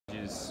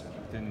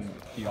within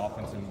the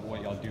offense and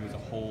what y'all do as a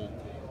whole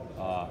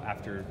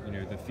after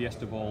the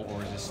Fiesta Bowl,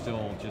 or is it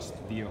still just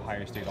the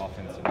Ohio State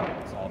offense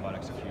and it's all about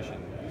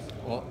execution?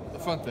 Well, the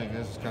fun thing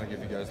is kind of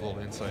give you guys a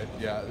little insight.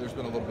 Yeah, there's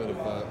been a little bit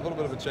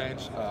of a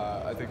change.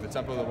 I think the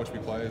tempo at which we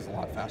play is a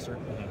lot faster,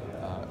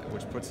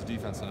 which puts the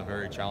defense in a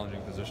very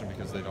challenging position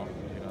because they don't,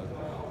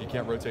 you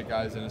can't rotate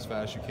guys in as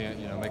fast. You can't,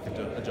 make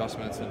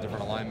adjustments and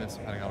different alignments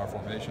depending on our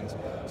formations.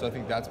 So I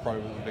think that's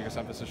probably the biggest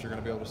emphasis you're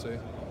going to be able to see.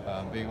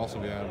 Being able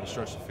to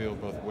stretch the field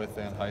both width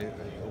and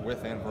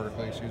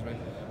vertically. Excuse me.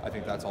 I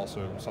think that's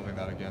also something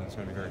that again is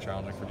going to be very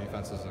challenging for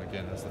defenses. And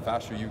again, as the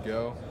faster you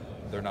go,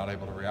 they're not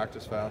able to react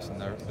as fast, and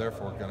they're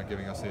therefore kind of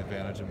giving us the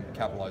advantage and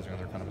capitalizing on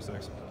their kind of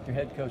mistakes. Your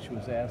head coach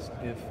was asked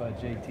if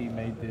JT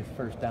made the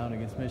first down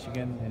against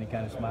Michigan, and he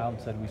kind of smiled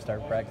and said, "We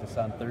start practice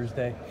on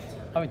Thursday."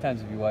 How many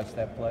times have you watched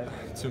that play?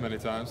 Too many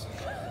times.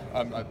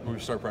 We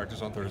start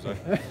practice on Thursday.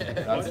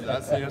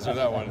 That's the answer to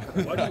that one.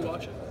 Why do you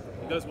watch it?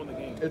 You guys won the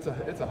game. It's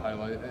a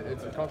highlight.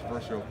 It's a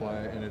controversial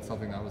play, and it's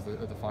something that was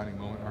a defining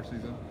moment in our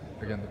season.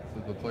 Again,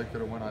 the play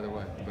could have went either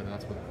way, but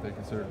that's what they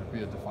consider to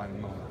be a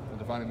defining moment. The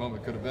defining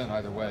moment could have been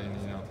either way, and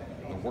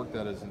the work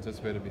that is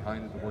anticipated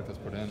behind it, the work that's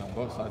put in on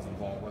both sides of the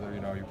ball, whether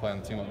you play on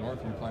the team up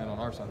north or you play on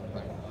our side of the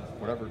thing,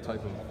 whatever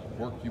type of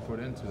work you put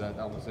into that,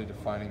 that was a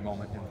defining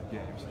moment in the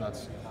game. So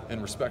that's,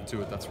 in respect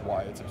to it, that's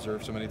why it's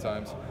observed so many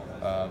times.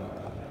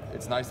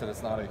 It's nice that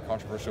it's not a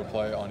controversial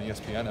play on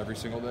ESPN every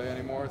single day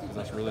anymore, because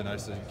that's really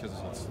nice because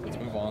let's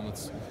move on.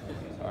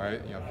 All right,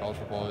 college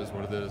football is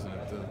what it is, and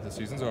the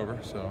season's over.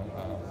 So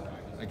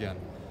again,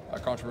 a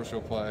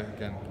controversial play.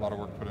 Again, a lot of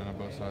work put in on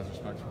both sides,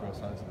 respect for both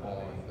sides of the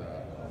ball,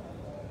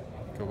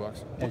 and go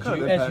Bucks.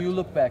 As you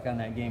look back on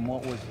that game,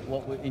 what was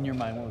in your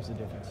mind? What was the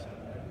difference?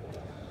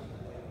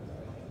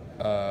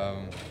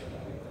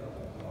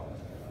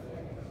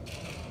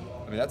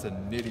 That's a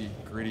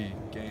nitty-gritty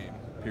game.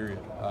 Period.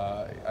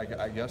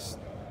 I guess.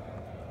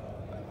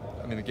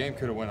 The game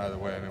could have went either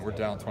way. We're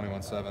down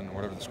 21-7,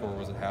 whatever the score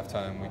was at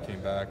halftime. We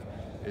came back.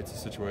 It's a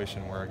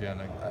situation where again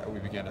we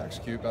began to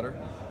execute better.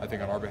 I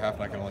think on our behalf,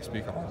 and I can only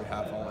speak on our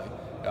behalf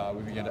only.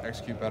 We began to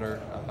execute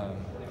better.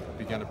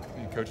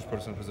 Coaches put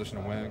us in a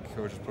position to win.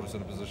 Coaches put us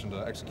in a position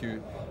to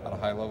execute at a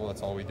high level.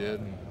 That's all we did.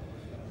 And,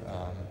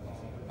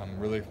 I'm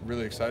really,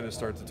 really excited to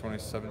start the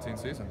 2017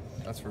 season.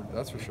 That's for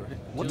sure.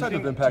 What type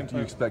of impact do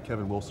you expect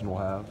Kevin Wilson will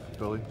have,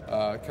 Billy?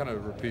 Kind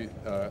of repeat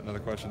another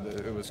question.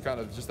 It was kind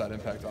of just that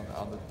impact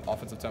on the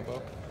offensive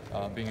tempo,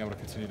 being able to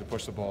continue to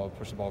push the ball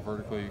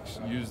vertically,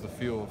 use the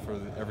field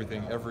for every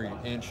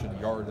inch and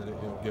yard that it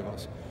will give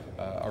us.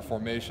 Our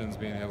formations,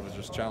 being able to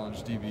just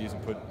challenge DBs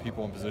and put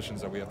people in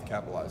positions that we have to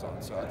capitalize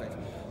on. So I think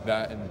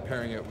that, and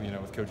pairing it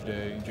with Coach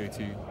Day and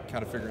JT,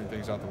 kind of figuring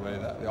things out the way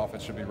that the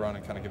offense should be run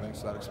and kind of giving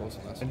us that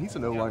explosiveness. And he's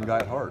an O-line guy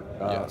at heart.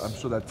 Yes. I'm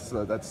sure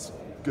that's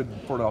good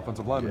for an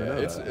offensive lineman.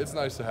 Yeah, it's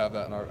nice to have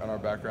that in our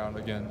background.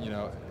 Again,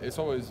 it's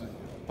always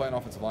playing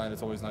offensive line.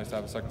 It's always nice to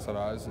have a second set of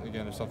eyes.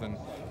 Again, there's something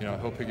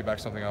he'll piggyback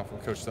something off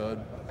of Coach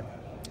Stud.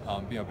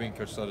 Being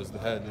Coach Stud is the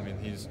head.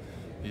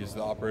 He's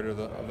the operator of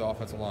the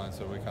offensive line,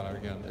 so we kind of,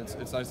 again,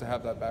 it's nice to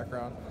have that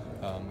background.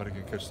 But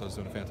again, Coach Stud's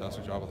doing a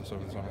fantastic job with us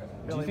over the summer.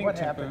 Billy, what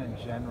happened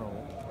in general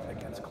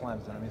against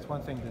Clemson? It's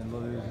one thing to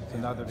lose, it's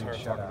another to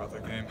shut out. About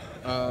that game.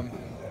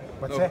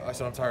 What's that? I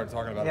said I'm tired of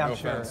talking about it. No I'm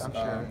sure. offense. I'm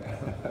sure.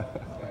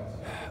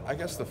 I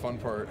guess the fun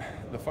part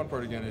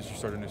again is you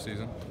start a new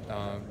season.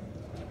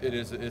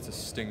 It's a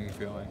stinging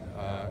feeling.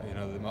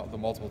 The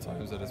multiple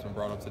times that it's been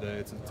brought up today,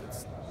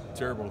 it's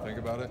terrible to think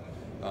about it.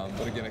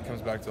 But again, it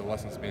comes back to the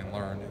lessons being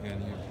learned.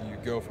 Again, you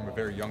go from a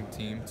very young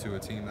team to a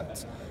team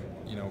that's,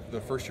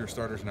 the first-year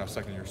starters and now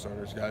second-year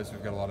starters, guys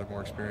who've got a lot of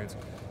more experience,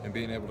 and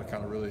being able to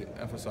kind of really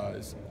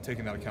emphasize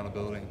taking that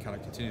accountability and kind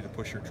of continue to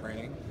push your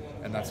training.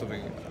 And that's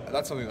something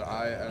that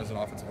I, as an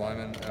offensive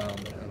lineman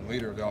and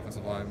leader of the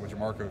offensive line, with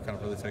Marco, kind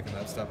of really taking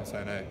that step and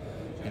saying, hey,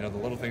 the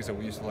little things that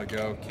we used to let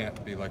go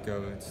can't be let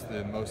go. It's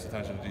the most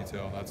attention to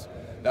detail. And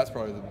that's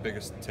probably the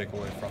biggest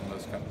takeaway from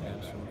those kind of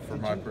games for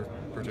my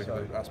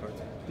particular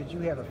aspect. Did you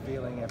have a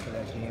feeling after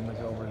that game was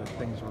over that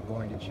things were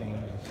going to change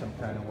in some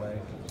kind of way?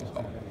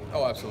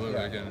 Oh, absolutely.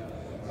 Yeah. Again,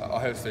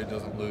 Ohio State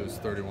doesn't lose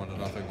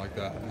 31-0 like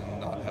that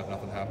and not have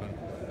nothing happen.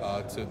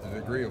 To the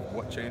degree of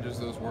what changes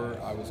those were,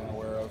 I was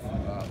unaware of.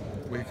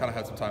 We kind of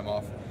had some time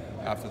off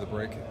after the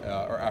break,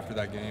 or after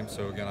that game,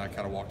 so again, I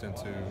kind of walked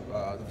into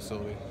the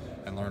facility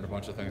and learned a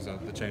bunch of things,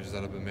 the changes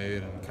that have been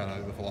made and kind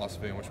of the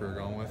philosophy in which we were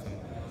going with. And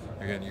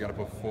again, you got to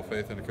put full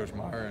faith into Coach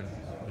Meyer and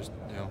just,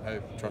 hey,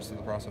 trust in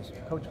the process.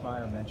 Coach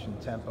Meyer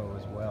mentioned tempo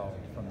as well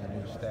from the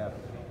new staff.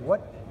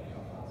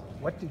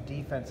 What do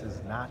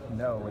defenses not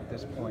know at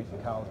this point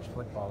in college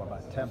football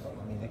about tempo?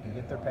 They can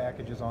get their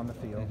packages on the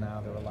field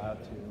now. They're allowed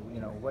to.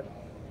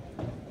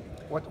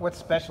 What's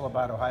special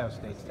about Ohio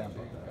State's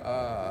tempo?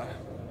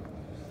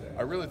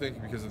 I really think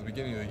because at the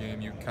beginning of the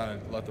game, you kind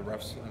of let the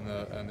refs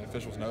and the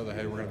officials know that,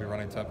 hey, we're going to be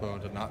running tempo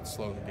and to not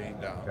slow the game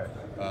down. Okay.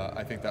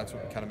 I think that's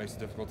what kind of makes it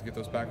difficult to get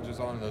those packages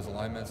on and those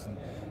alignments. And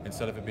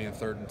instead of it being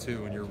 3rd and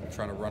 2 and you're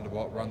trying to run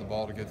the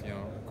ball to get a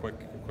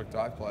quick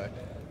dive play,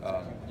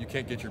 you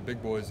can't get your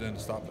big boys in to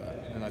stop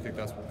that. And I think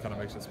that's what kind of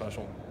makes it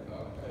special.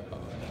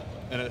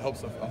 And it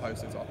helps Ohio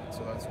State's offense,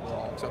 so we're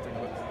all accepting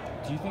of it.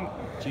 Do you think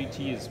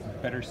JT is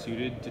better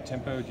suited to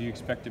tempo? Do you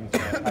expect him to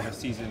have a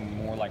season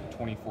more like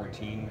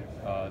 2014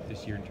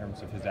 this year in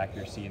terms of his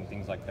accuracy and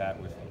things like that,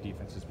 with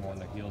defenses more on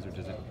their heels, or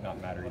does it not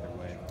matter either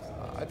way?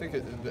 I think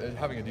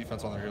having a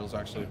defense on their heels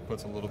actually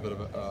puts a little bit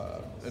of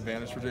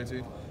advantage for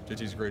JT.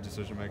 JT's a great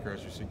decision maker,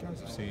 as you guys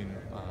have seen.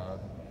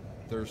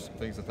 There's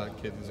things that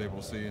kid is able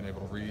to see and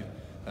able to read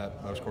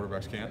that most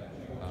quarterbacks can't,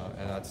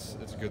 and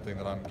it's a good thing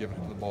that I'm giving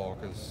him the ball,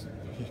 because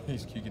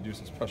he can do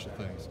some special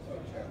things.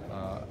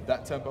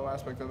 That tempo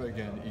aspect of it,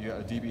 again,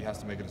 a DB has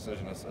to make a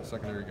decision. A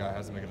secondary guy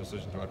has to make a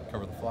decision: do I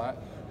cover the flat,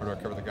 or do I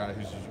cover the guy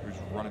who's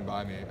running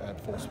by me at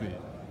full speed?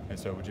 And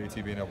so with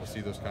JT being able to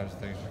see those kinds of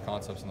things, the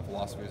concepts and the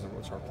philosophies of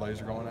which our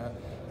plays are going at,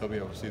 he'll be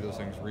able to see those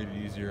things, read it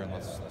easier, and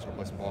let's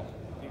play some ball.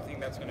 Do you think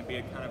that's going to be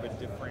a kind of a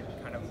different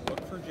kind of look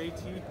for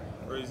JT,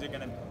 or is it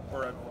going to,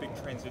 or a big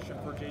transition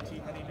for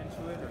JT heading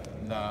into it? Or?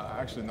 Nah,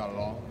 actually not at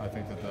all. I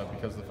think that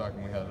because of the fact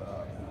when we had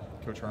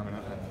Coach Herman,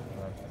 and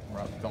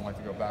I don't like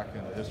to go back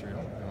into history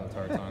the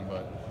entire time,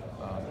 but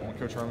when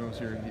Coach Herman was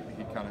here,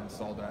 he kind of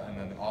installed that, and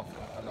then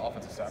the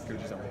offensive staff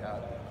coaches that we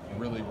had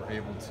really were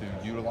able to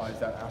utilize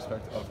that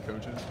aspect of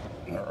coaches,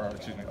 or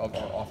excuse me, of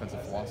our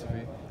offensive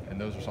philosophy, and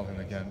those are something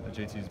that, again,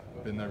 JT's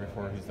been there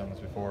before, he's done this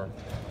before,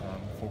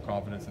 full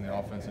confidence in the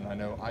offense, and I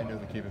know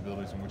the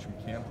capabilities in which we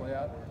can play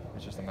at.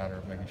 It's just a matter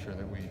of making sure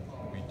that we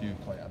do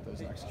play at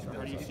those next So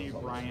how do you see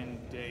Ryan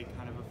Day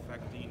kind of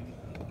affecting,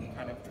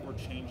 or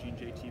changing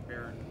JT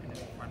Barrett in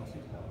his final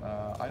season?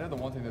 I know the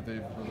one thing that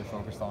they've really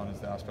focused on is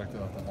the aspect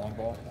of the long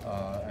ball.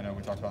 I know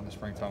we talked about in the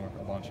springtime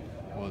a bunch,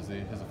 was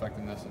his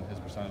effectiveness and his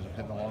percentage of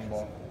hitting the long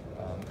ball.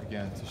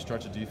 Again, to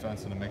stretch a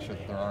defense and to make sure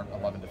that there aren't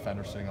 11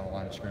 defenders sitting on the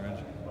line of scrimmage,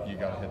 you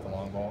got to hit the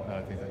long ball. And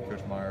I think that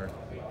Coach Meyer,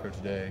 Coach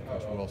Day,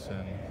 Coach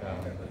Wilson,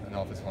 and the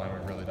offensive line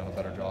have really done a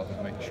better job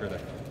of making sure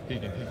that he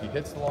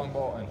hits the long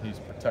ball and he's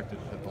protected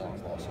to hit the long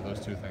ball. So those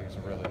two things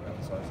are really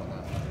emphasized on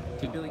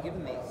that. Billy,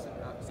 given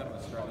some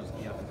of the struggles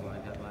the offensive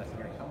line had last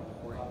year, how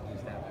important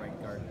is that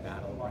right guard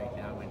battle right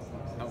now, and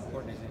how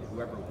important is it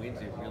whoever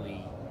wins it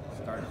really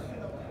starts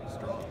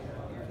strong?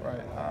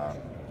 Right.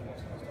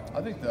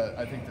 I think that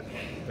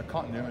the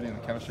continuity and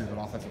the chemistry of an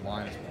offensive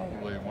line is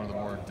probably one of the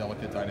more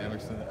delicate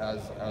dynamics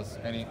as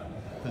any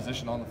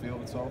position on the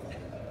field itself.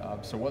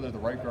 So whether the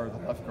right guard,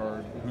 the left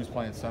guard, who's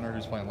playing center,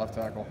 who's playing left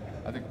tackle,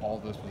 I think all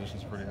of those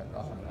positions are pretty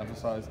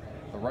emphasized.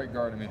 The right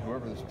guard, I mean,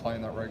 whoever's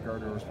playing that right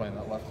guard, whoever's playing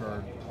that left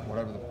guard,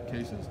 whatever the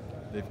case is,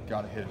 they've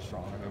got to hit it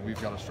strong. I mean, we've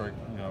got to strike,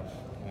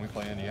 when we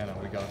play Indiana,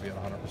 we got to be at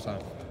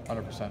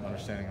 100%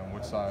 understanding on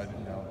which side,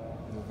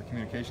 the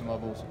communication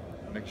levels,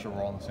 and make sure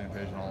we're all on the same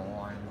page and all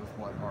aligned with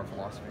what our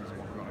philosophy is and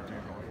what we're going to do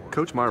going forward.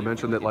 Coach Meyer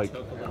mentioned that, like, To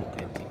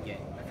get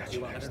to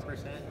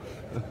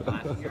 100%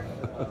 last year?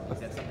 Is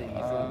that something you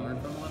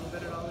learned from a little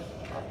bit at all?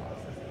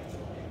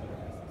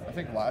 I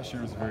think last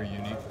year was a very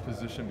unique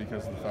position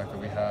because of the fact that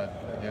we had,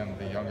 again,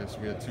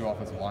 we had two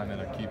offensive linemen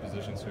at key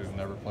positions who have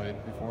never played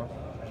before.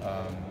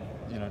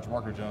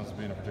 Jamarco Jones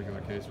being a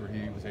particular case where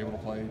he was able to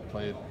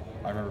played.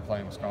 I remember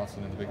playing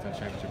Wisconsin in the Big Ten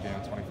Championship game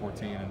in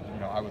 2014,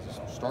 and I was a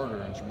starter,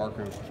 and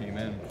Jamarco came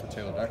in for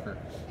Taylor Decker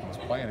and was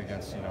playing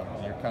against.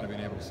 You're kind of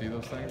being able to see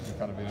those things, and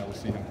kind of being able to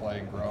see him play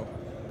and grow.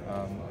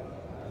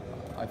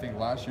 I think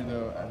last year,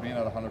 though, being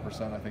at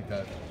 100%, I think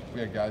that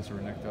we had guys who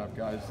were nicked up,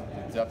 guys,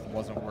 the depth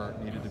wasn't where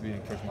it needed to be,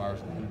 and Coach Myers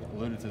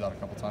alluded to that a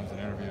couple times in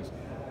interviews.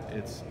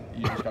 You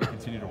just got to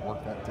continue to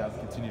work that depth,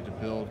 continue to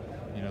build,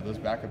 those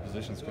backup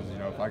positions, because,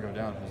 if I go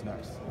down, who's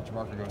next? If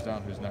Jamarco goes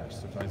down, who's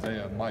next? If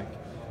Isaiah, Mike,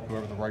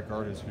 whoever the right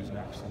guard is, who's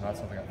next? And that's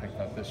something I think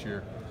that this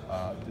year,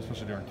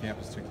 especially during camp,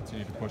 is to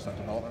continue to push that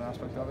development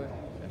aspect of it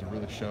and to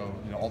really show,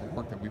 all the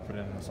work that we put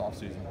in this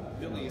offseason,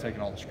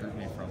 taking all the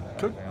scrutiny from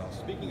everything else.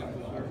 Speaking of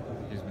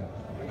he's been.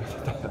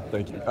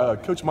 Thank you.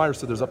 Coach Meyer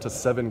said there's up to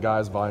 7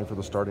 guys vying for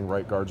the starting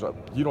right guards.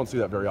 You don't see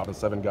that very often,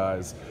 7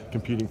 guys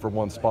competing for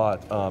one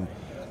spot.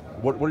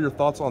 What are your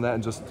thoughts on that,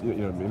 and just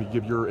maybe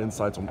give your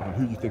insights on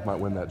who you think might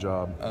win that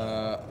job?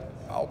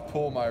 I'll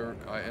pull my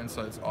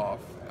insights off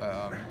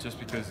just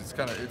because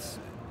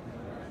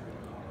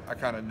I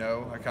kind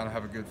of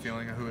have a good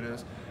feeling of who it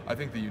is. I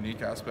think the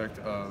unique aspect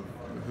of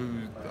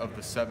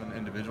the 7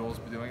 individuals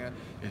doing it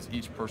is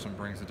each person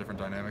brings a different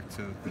dynamic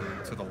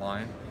to the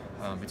line,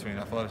 between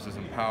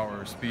athleticism,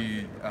 power,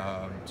 speed,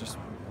 just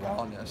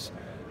rawness.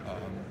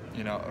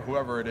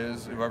 Whoever it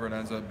is, whoever it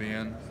ends up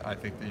being, I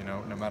think that,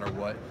 no matter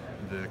what,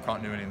 the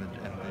continuity and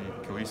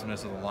the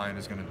cohesiveness of the line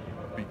is going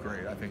to be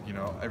great. I think,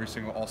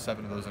 all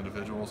 7 of those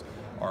individuals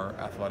are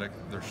athletic,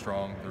 they're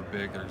strong, they're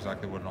big, they're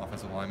exactly what an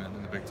offensive lineman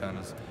in the Big Ten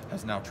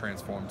has now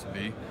transformed to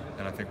be,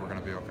 and I think we're going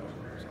to be okay.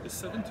 Is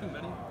 7 too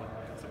many?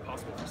 Is it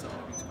possible for 7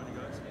 to be too many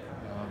guys?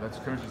 That's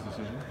coach's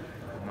decision,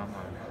 not mine.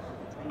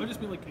 I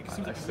just mean, it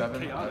seems like it's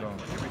 7, chaotic. I don't.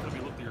 Every time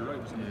you look to your right,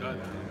 there's another guy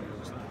there.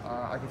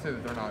 I can say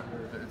that they're not.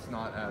 It's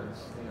not as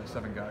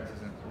 7 guys.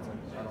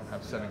 I don't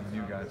have 7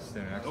 new guys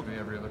standing next to me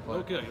every other play.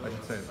 Okay. I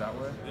can say it that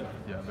way.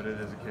 Yeah. But it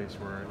is a case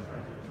where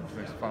he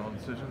makes a final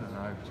decision, and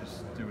I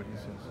just do what he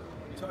says.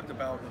 You talked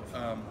about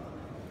I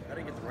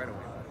didn't get the right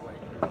away,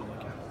 by the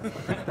way.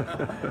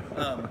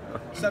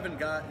 Seven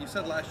guys. You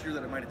said last year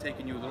that it might have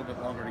taken you a little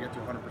bit longer to get to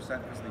 100%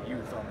 because of the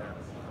youth on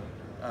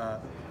there.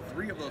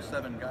 3 of those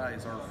 7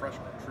 guys are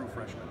freshmen, true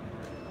freshmen.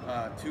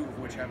 2 of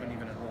which haven't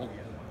even enrolled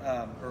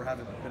yet, or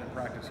haven't been in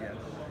practice yet.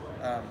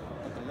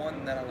 But the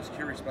one that I was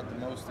curious about the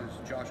most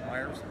is Josh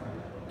Myers.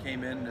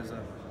 Came in as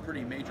a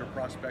pretty major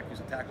prospect. He's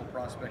a tackle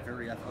prospect,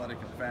 very athletic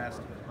and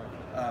fast.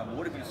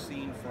 What have you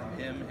seen from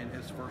him in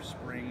his first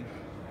spring?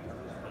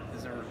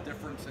 Is there a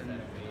difference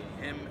in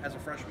him as a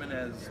freshman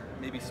as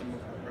maybe some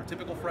or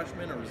typical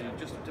freshman, or is he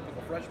just a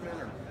typical freshman,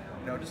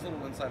 or just a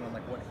little insight on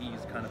like what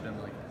he's kind of been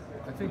like?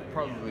 I think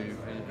probably,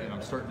 and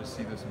I'm starting to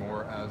see this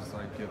more as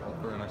I get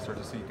older and I start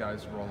to see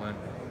guys roll in.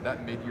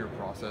 That mid-year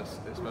process,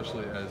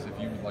 especially as if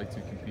you would like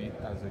to compete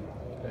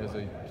as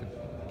a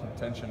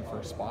contention for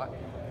a spot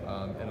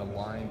in a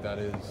line that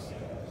is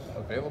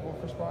available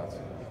for spots,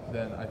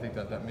 then I think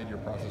that mid-year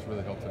process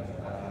really helped him.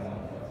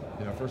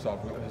 First off,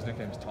 his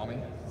nickname is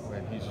Tommy.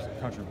 He's just a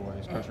country boy.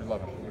 He's country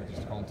loving. We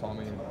just call him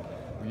Tommy. And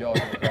we yell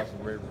at him across the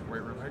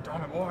weight room, "Hey,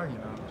 Tommy boy!"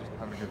 Just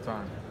having a good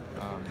time.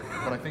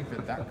 But I think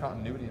that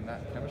continuity and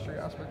that chemistry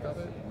aspect of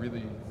it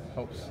really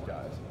helps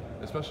guys.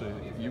 Especially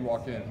you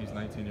walk in, he's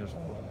 19 years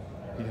old.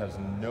 He has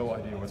no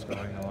idea what's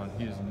going on.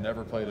 He has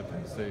never played at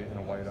Penn State in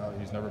a whiteout.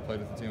 He's never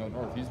played at the team up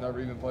north. He's never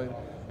even played,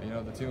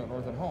 the team up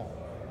north at home.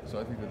 So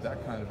I think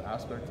that kind of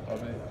aspect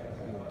of it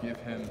will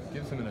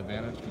gives him an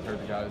advantage compared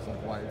to guys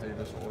like Wyatt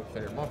Davis or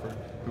Thayer Mumford,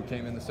 who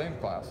came in the same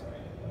class,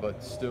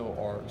 but still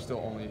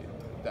only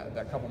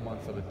that couple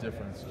months of a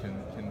difference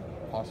can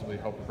possibly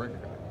help or break a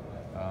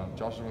guy.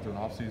 Josh has went through an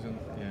off season,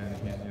 and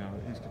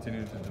he's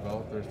continued to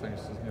develop. There's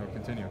things to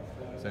continue.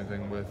 Same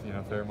thing with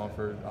Thayer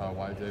Mumford,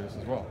 Wyatt Davis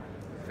as well.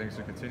 Things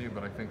to continue,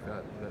 but I think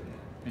that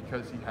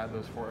because he had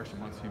those 4 extra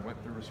months he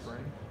went through a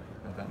spring,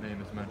 that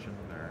name is mentioned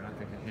in there. And I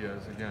think if he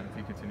has, again, if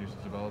he continues to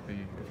develop,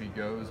 if he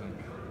goes and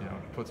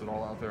puts it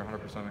all out there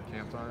 100% at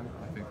camp time,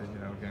 I think that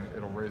again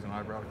it'll raise an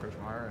eyebrow to Coach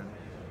Meyer.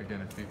 And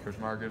again, if Coach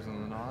Meyer gives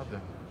him the nod,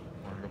 then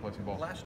we're gonna go play some ball.